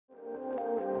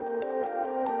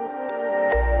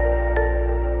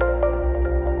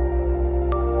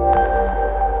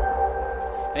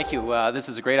Thank you. This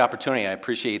is a great opportunity. I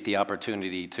appreciate the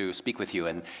opportunity to speak with you.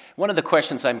 And one of the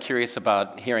questions I'm curious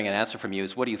about hearing an answer from you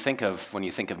is, what do you think of when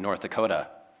you think of North Dakota?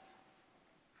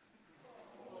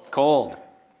 Cold,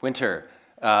 winter,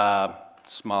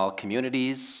 small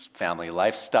communities, family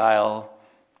lifestyle,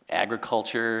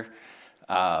 agriculture,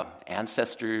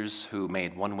 ancestors who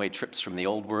made one-way trips from the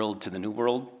old world to the new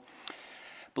world.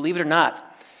 Believe it or not,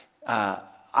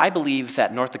 I believe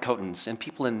that North Dakotans and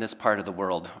people in this part of the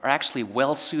world are actually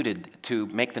well suited to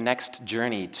make the next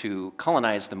journey to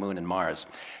colonize the moon and Mars,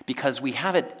 because we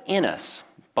have it in us,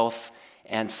 both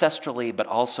ancestrally but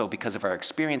also because of our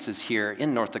experiences here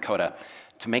in North Dakota,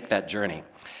 to make that journey.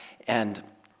 And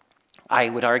I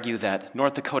would argue that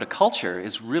North Dakota culture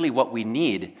is really what we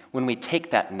need when we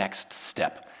take that next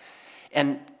step.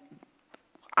 And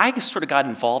I sort of got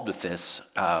involved with this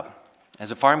as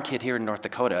a farm kid here in North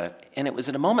Dakota, and it was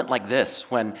at a moment like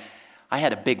this when I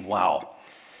had a big wow.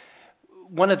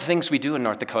 One of the things we do in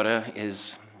North Dakota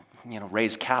is,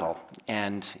 raise cattle,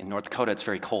 and in North Dakota it's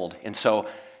very cold, and so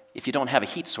if you don't have a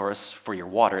heat source for your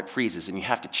water, it freezes, and you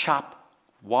have to chop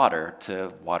water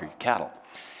to water your cattle.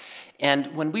 And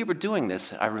when we were doing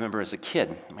this, I remember as a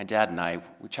kid, my dad and I,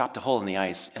 we chopped a hole in the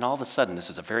ice, and all of a sudden, this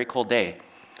was a very cold day,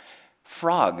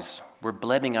 frogs were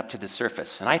blebbing up to the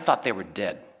surface, and I thought they were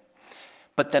dead.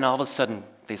 But then all of a sudden,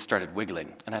 they started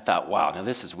wiggling. And I thought, wow, now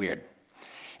this is weird.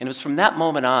 And it was from that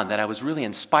moment on that I was really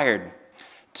inspired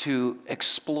to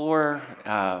explore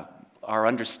our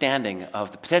understanding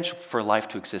of the potential for life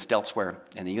to exist elsewhere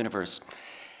in the universe,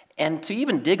 and to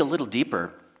even dig a little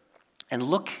deeper and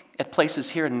look at places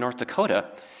here in North Dakota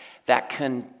that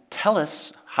can tell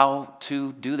us how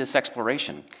to do this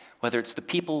exploration, whether it's the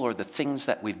people or the things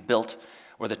that we've built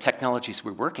or the technologies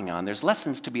we're working on. There's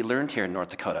lessons to be learned here in North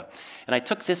Dakota. And I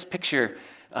took this picture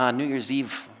on New Year's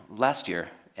Eve last year,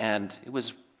 and it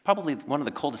was probably one of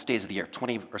the coldest days of the year,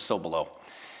 20 or so below.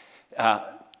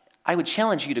 I would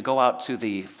challenge you to go out to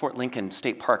the Fort Lincoln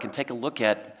State Park and take a look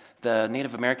at the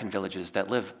Native American villages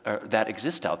that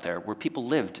exist out there, where people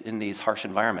lived in these harsh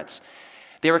environments.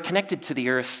 They were connected to the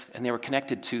earth, and they were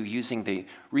connected to using the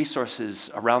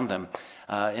resources around them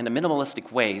in a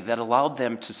minimalistic way that allowed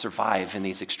them to survive in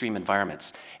these extreme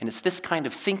environments. And it's this kind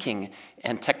of thinking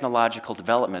and technological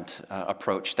development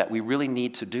approach that we really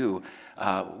need to do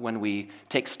when we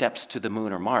take steps to the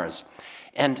moon or Mars.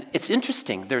 And it's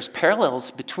interesting, there's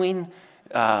parallels between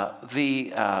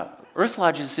the Earth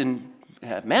Lodges in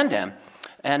Mandan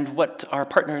and what our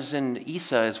partners in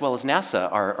ESA as well as NASA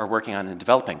are working on and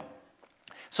developing.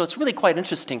 So it's really quite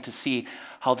interesting to see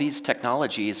how these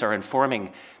technologies are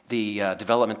informing the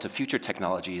development of future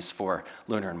technologies for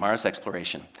lunar and Mars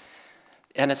exploration.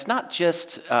 And it's not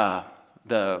just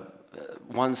the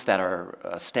ones that are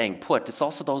staying put, it's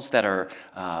also those that are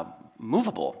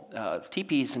movable.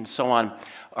 Teepees and so on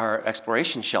are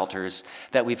exploration shelters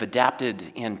that we've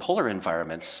adapted in polar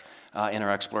environments in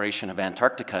our exploration of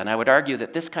Antarctica. And I would argue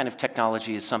that this kind of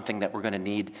technology is something that we're going to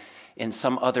need in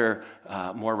some other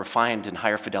more refined and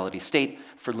higher fidelity state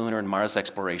for lunar and Mars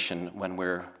exploration when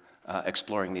we're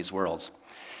exploring these worlds.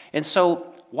 And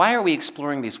so why are we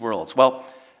exploring these worlds? Well,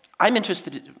 I'm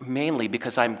interested mainly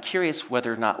because I'm curious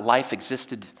whether or not life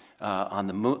existed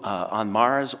on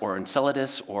Mars or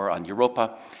Enceladus or on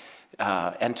Europa,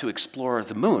 and to explore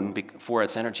the moon for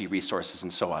its energy resources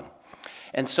and so on.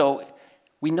 And so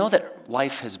we know that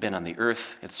life has been on the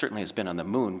Earth, it certainly has been on the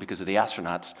moon because of the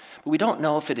astronauts, but we don't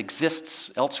know if it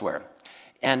exists elsewhere.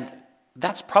 And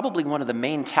that's probably one of the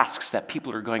main tasks that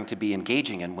people are going to be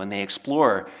engaging in when they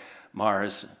explore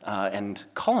Mars and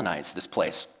colonize this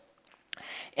place.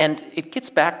 And it gets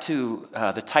back to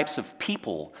the types of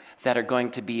people that are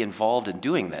going to be involved in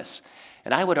doing this.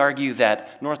 And I would argue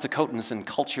that North Dakotans and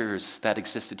cultures that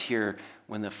existed here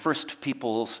when the first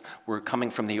peoples were coming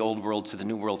from the old world to the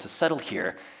new world to settle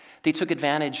here, they took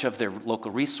advantage of their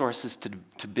local resources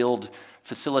to build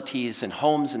facilities and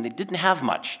homes, and they didn't have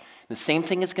much. The same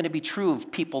thing is going to be true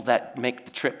of people that make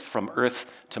the trip from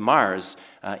Earth to Mars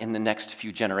in the next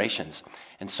few generations.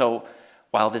 And so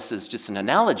while this is just an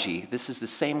analogy, this is the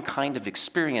same kind of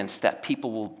experience that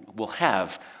people will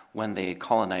have when they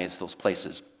colonize those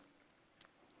places.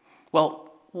 Well,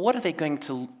 where are they going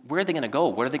to go?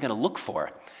 What are they going to look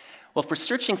for? Well, for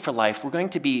searching for life, we're going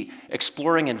to be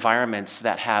exploring environments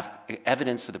that have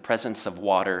evidence of the presence of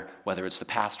water, whether it's the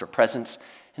past or present.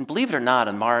 And believe it or not,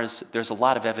 on Mars, there's a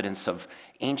lot of evidence of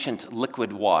ancient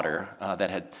liquid water that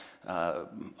had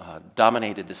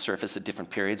dominated the surface at different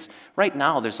periods. Right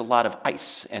now, there's a lot of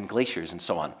ice and glaciers and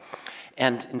so on.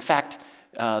 And in fact,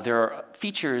 there are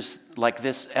features like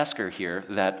this esker here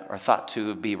that are thought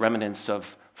to be remnants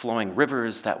of flowing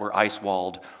rivers that were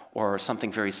ice-walled, or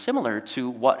something very similar to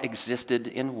what existed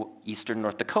in eastern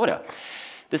North Dakota.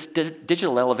 This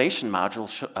digital elevation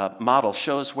model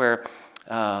shows where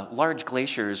large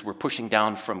glaciers were pushing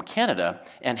down from Canada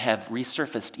and have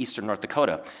resurfaced eastern North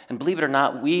Dakota. And believe it or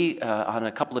not, we, on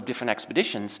a couple of different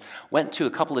expeditions, went to a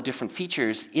couple of different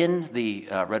features in the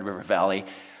Red River Valley,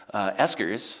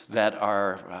 eskers that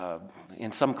are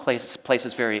in some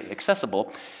places very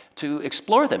accessible, to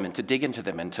explore them and to dig into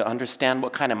them and to understand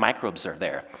what kind of microbes are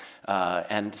there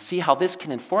and see how this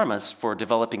can inform us for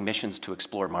developing missions to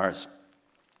explore Mars.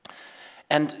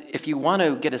 And if you want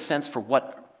to get a sense for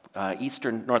what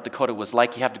eastern North Dakota was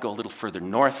like, you have to go a little further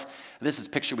north. This is a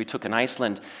picture we took in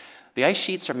Iceland. The ice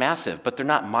sheets are massive, but they're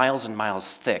not miles and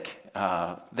miles thick.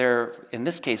 In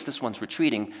this case, this one's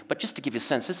retreating, but just to give you a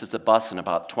sense, this is a bus and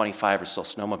about 25 or so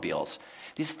snowmobiles.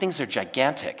 These things are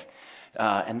gigantic.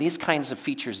 And these kinds of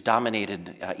features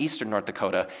dominated eastern North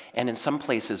Dakota, and in some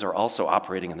places are also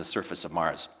operating on the surface of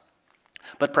Mars.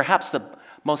 But perhaps the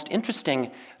most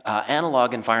interesting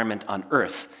analog environment on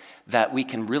Earth that we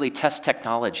can really test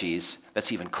technologies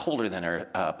that's even colder than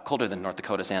North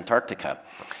Dakota's Antarctica.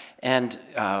 And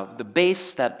the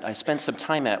base that I spent some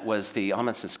time at was the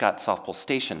Amundsen Scott South Pole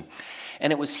Station.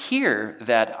 And it was here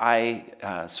that I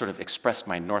sort of expressed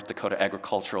my North Dakota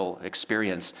agricultural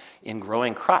experience in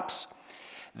growing crops.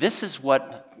 This is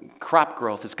what crop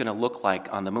growth is going to look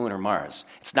like on the moon or Mars.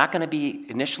 It's not going to be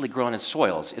initially grown in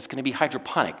soils. It's going to be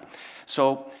hydroponic.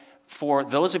 So for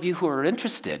those of you who are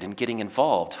interested in getting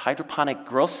involved, hydroponic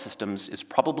growth systems is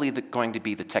probably going to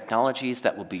be the technologies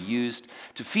that will be used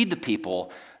to feed the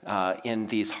people in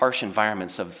these harsh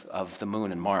environments of the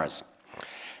moon and Mars.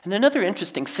 And another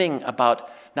interesting thing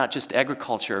about not just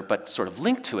agriculture, but sort of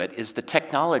linked to it, is the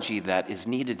technology that is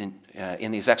needed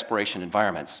in these exploration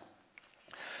environments.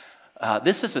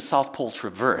 This is a South Pole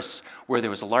traverse where there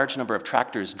was a large number of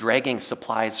tractors dragging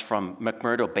supplies from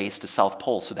McMurdo Base to South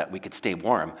Pole so that we could stay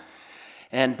warm.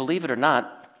 And believe it or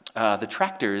not, the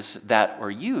tractors that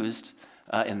were used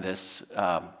in this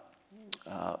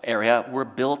area were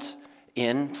built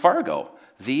in Fargo.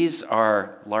 These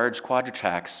are large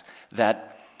quadritracks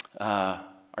that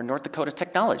are North Dakota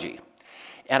technology.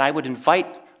 And I would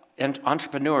invite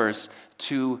entrepreneurs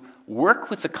to work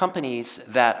with the companies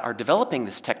that are developing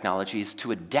these technologies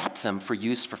to adapt them for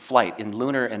use for flight in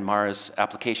lunar and Mars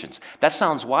applications. That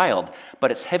sounds wild,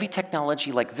 but it's heavy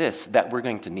technology like this that we're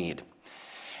going to need.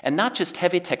 And not just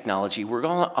heavy technology, we're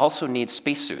going to also need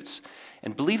spacesuits.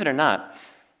 And believe it or not,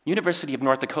 University of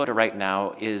North Dakota right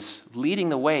now is leading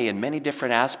the way in many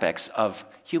different aspects of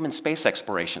human space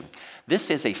exploration. This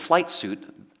is a flight suit.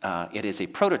 It is a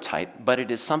prototype, but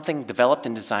it is something developed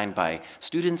and designed by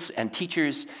students and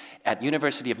teachers at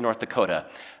University of North Dakota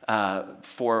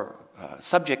for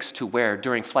subjects to wear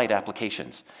during flight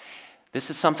applications. This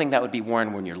is something that would be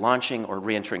worn when you're launching or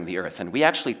re-entering the Earth. And we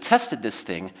actually tested this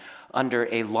thing under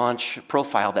a launch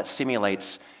profile that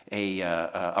simulates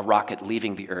a rocket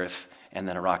leaving the Earth and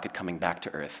then a rocket coming back to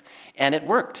Earth. And it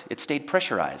worked. It stayed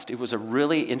pressurized. It was a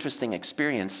really interesting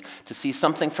experience to see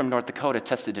something from North Dakota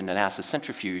tested in a NASA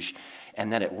centrifuge,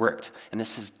 and then it worked. And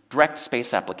this is direct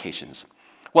space applications.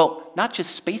 Well, not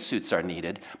just spacesuits are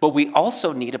needed, but we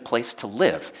also need a place to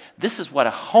live. This is what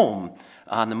a home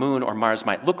on the moon or Mars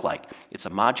might look like. It's a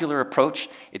modular approach.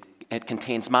 It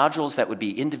contains modules that would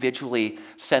be individually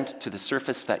sent to the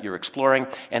surface that you're exploring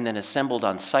and then assembled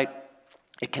on site.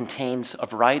 It contains a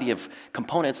variety of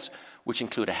components, which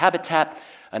include a habitat,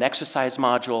 an exercise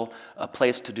module, a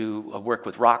place to do work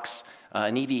with rocks,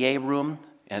 an EVA room,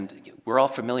 and we're all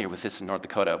familiar with this in North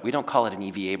Dakota. We don't call it an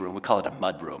EVA room, we call it a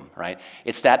mud room, right?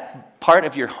 It's that part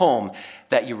of your home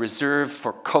that you reserve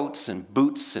for coats and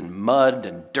boots and mud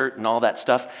and dirt and all that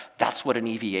stuff. That's what an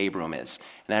EVA room is.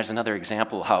 And there's another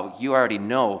example of how you already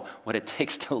know what it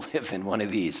takes to live in one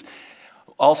of these.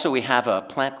 Also, we have a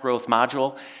plant growth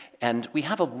module. And we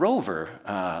have a rover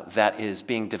that is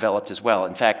being developed as well.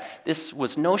 In fact, this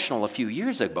was notional a few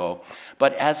years ago,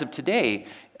 but as of today,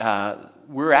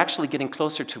 we're actually getting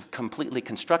closer to completely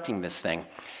constructing this thing.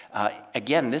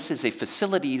 Again, this is a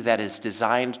facility that is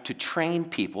designed to train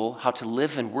people how to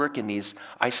live and work in these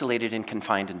isolated and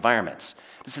confined environments.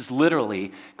 This is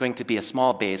literally going to be a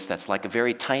small base that's like a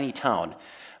very tiny town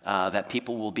that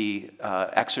people will be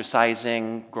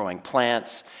exercising, growing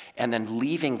plants, and then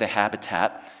leaving the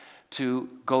habitat to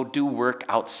go do work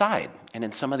outside. And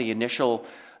in some of the initial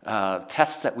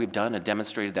tests that we've done have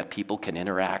demonstrated that people can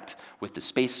interact with the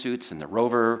spacesuits and the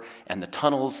rover and the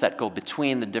tunnels that go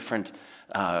between the different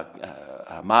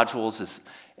modules.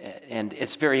 And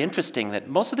it's very interesting that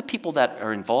most of the people that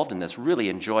are involved in this really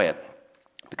enjoy it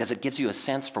because it gives you a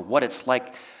sense for what it's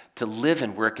like to live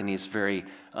and work in these very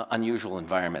unusual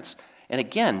environments. And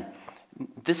again,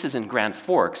 this is in Grand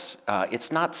Forks.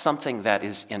 It's not something that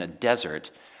is in a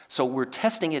desert. So we're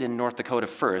testing it in North Dakota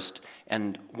first,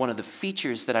 and one of the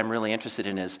features that I'm really interested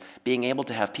in is being able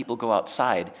to have people go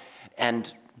outside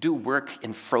and do work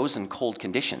in frozen cold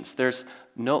conditions. There's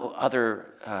no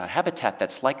other habitat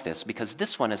that's like this, because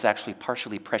this one is actually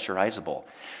partially pressurizable.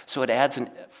 So it adds an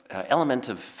element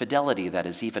of fidelity that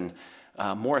is even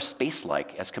more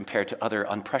space-like as compared to other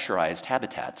unpressurized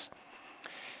habitats.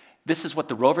 This is what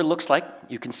the rover looks like.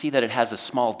 You can see that it has a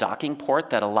small docking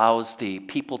port that allows the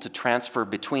people to transfer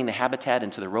between the habitat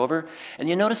into the rover. And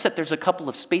you notice that there's a couple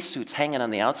of spacesuits hanging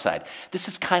on the outside. This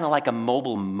is kind of like a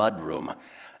mobile mud room.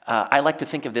 I like to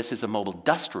think of this as a mobile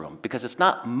dust room, because it's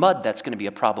not mud that's going to be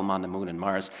a problem on the Moon and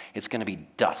Mars. It's going to be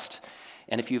dust.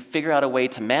 And if you figure out a way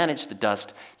to manage the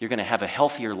dust, you're going to have a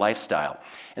healthier lifestyle.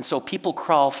 And so people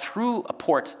crawl through a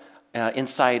port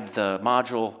inside the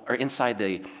module, or inside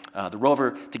the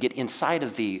rover, to get inside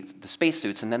of the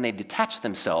spacesuits, and then they detach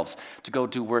themselves to go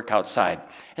do work outside.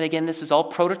 And again, this is all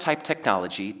prototype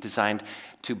technology designed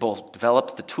to both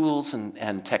develop the tools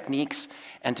and techniques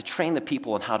and to train the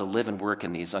people on how to live and work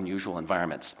in these unusual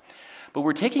environments. But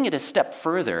we're taking it a step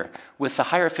further with the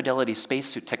higher fidelity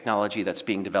spacesuit technology that's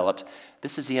being developed.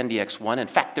 This is the NDX-1. In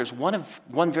fact, there's one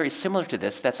very similar to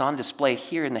this that's on display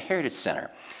here in the Heritage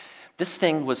Center. This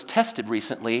thing was tested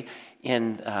recently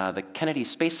in the Kennedy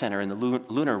Space Center in the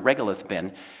Lunar Regolith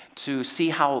bin to see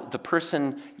how the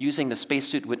person using the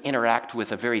spacesuit would interact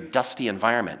with a very dusty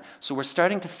environment. So we're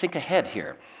starting to think ahead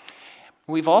here.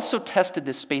 We've also tested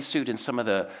this spacesuit in some of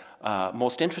the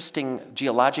most interesting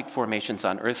geologic formations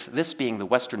on Earth, this being the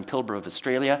Western Pilbara of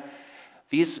Australia.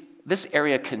 This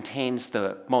area contains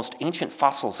the most ancient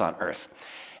fossils on Earth.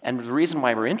 And the reason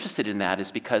why we're interested in that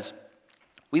is because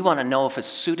we want to know if a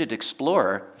suited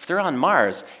explorer, if they're on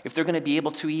Mars, if they're going to be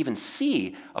able to even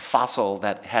see a fossil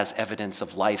that has evidence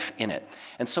of life in it.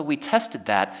 And so we tested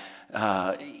that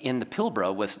in the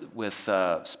Pilbara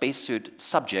with spacesuit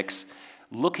subjects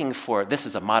looking for, this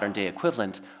is a modern day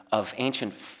equivalent of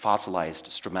ancient fossilized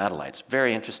stromatolites.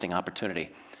 Very interesting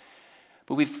opportunity.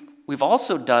 But we've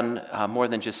also done more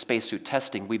than just spacesuit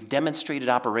testing. We've demonstrated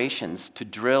operations to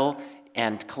drill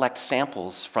and collect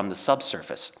samples from the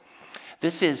subsurface.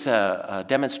 This is a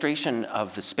demonstration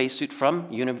of the spacesuit from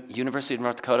University of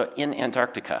North Dakota in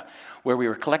Antarctica, where we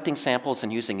were collecting samples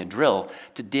and using a drill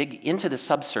to dig into the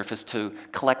subsurface to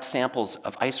collect samples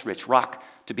of ice-rich rock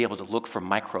to be able to look for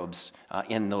microbes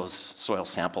in those soil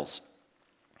samples.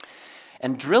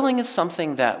 And drilling is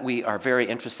something that we are very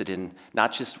interested in,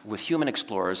 not just with human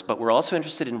explorers, but we're also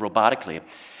interested in robotically.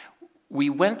 We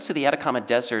went to the Atacama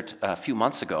Desert a few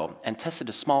months ago and tested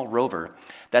a small rover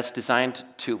that's designed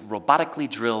to robotically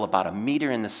drill about 1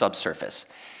 meter in the subsurface.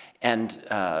 And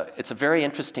it's a very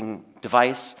interesting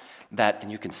device that,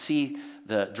 and you can see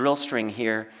the drill string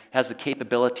here, has the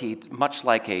capability, much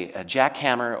like a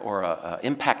jackhammer or an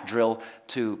impact drill,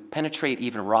 to penetrate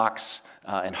even rocks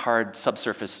and hard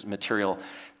subsurface material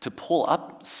to pull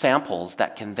up samples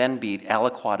that can then be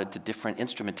aliquoted to different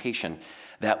instrumentation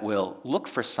that will look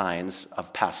for signs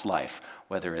of past life,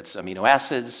 whether it's amino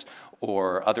acids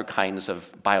or other kinds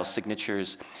of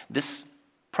biosignatures. This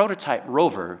prototype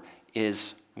rover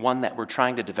is one that we're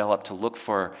trying to develop to look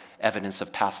for evidence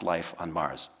of past life on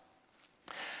Mars.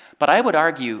 But I would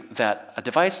argue that a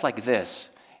device like this,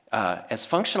 as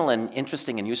functional and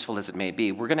interesting and useful as it may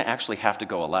be, we're going to actually have to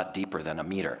go a lot deeper than 1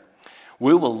 meter.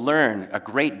 We will learn a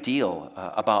great deal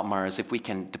about Mars if we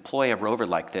can deploy a rover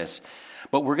like this,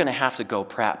 but we're going to have to go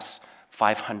perhaps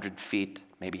 500 feet,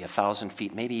 maybe 1,000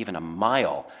 feet, maybe even 1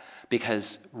 mile,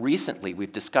 because recently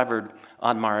we've discovered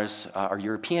on Mars, our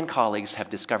European colleagues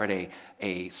have discovered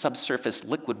a subsurface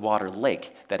liquid water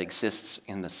lake that exists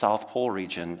in the South Pole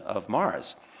region of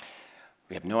Mars.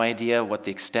 We have no idea what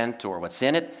the extent or what's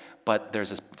in it, but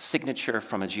there's a signature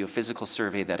from a geophysical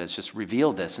survey that has just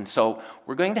revealed this. And so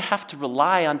we're going to have to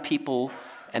rely on people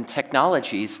and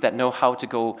technologies that know how to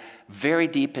go very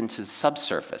deep into the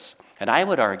subsurface. And I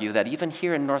would argue that even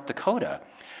here in North Dakota,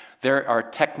 there are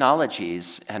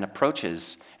technologies and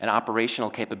approaches and operational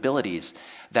capabilities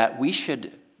that we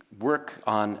should work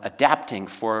on adapting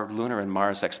for lunar and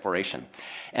Mars exploration.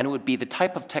 And it would be the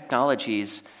type of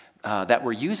technologies that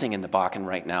we're using in the Bakken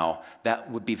right now that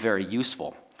would be very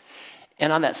useful.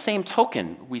 And on that same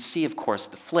token, we see, of course,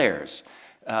 the flares.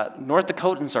 North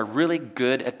Dakotans are really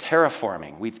good at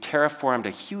terraforming. We've terraformed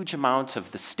a huge amount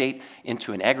of the state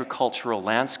into an agricultural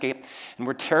landscape, and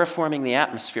we're terraforming the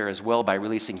atmosphere as well by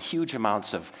releasing huge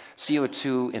amounts of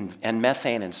CO2 and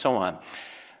methane and so on.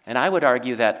 And I would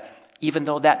argue that even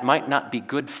though that might not be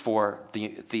good for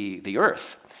the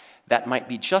Earth, that might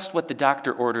be just what the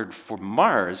doctor ordered for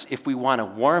Mars if we want to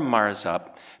warm Mars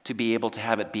up to be able to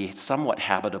have it be somewhat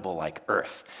habitable like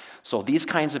Earth. So these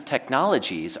kinds of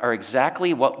technologies are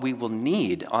exactly what we will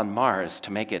need on Mars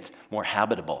to make it more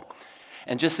habitable.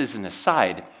 And just as an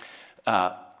aside,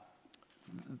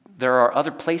 there are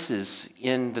other places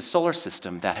in the solar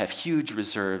system that have huge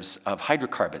reserves of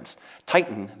hydrocarbons.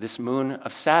 Titan, this moon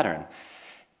of Saturn,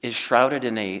 is shrouded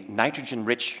in a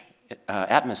nitrogen-rich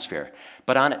atmosphere,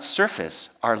 but on its surface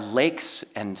are lakes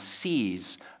and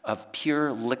seas of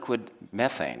pure liquid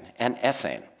methane and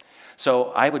ethane.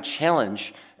 So I would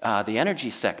challenge the energy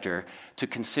sector to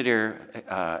consider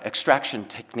extraction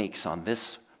techniques on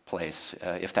this place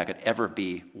if that could ever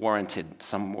be warranted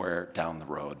somewhere down the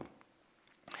road.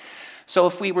 So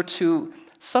if we were to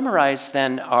summarize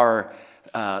then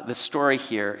the story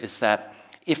here is that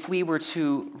if we were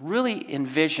to really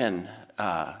envision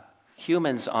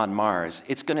humans on Mars,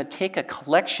 it's going to take a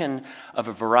collection of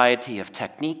a variety of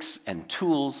techniques and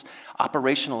tools,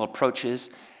 operational approaches,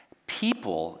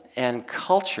 people, and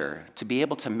culture to be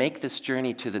able to make this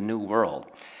journey to the new world.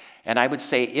 And I would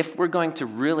say if we're going to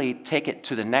really take it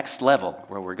to the next level,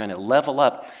 where we're going to level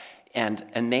up and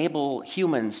enable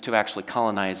humans to actually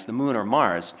colonize the moon or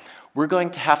Mars, we're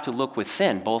going to have to look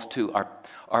within, both to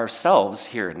ourselves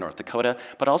here in North Dakota,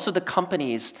 but also the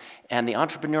companies and the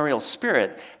entrepreneurial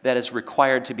spirit that is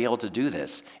required to be able to do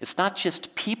this. It's not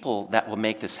just people that will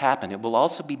make this happen, it will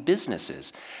also be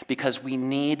businesses, because we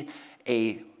need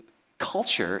a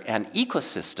culture and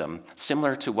ecosystem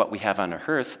similar to what we have on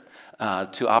Earth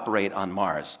to operate on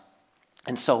Mars.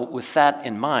 And so with that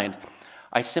in mind,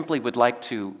 I simply would like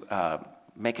to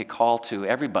make a call to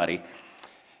everybody.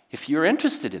 If you're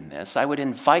interested in this, I would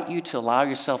invite you to allow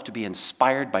yourself to be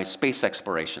inspired by space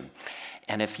exploration.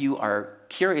 And if you are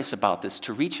curious about this,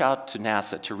 to reach out to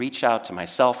NASA, to reach out to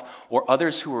myself or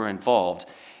others who are involved,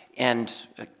 and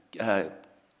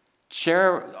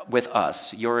share with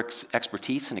us your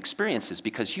expertise and experiences,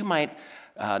 because you might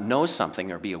know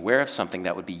something or be aware of something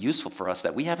that would be useful for us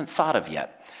that we haven't thought of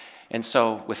yet. And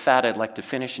so with that, I'd like to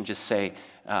finish and just say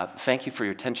thank you for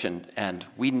your attention, and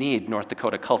we need North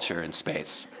Dakota culture in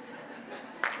space.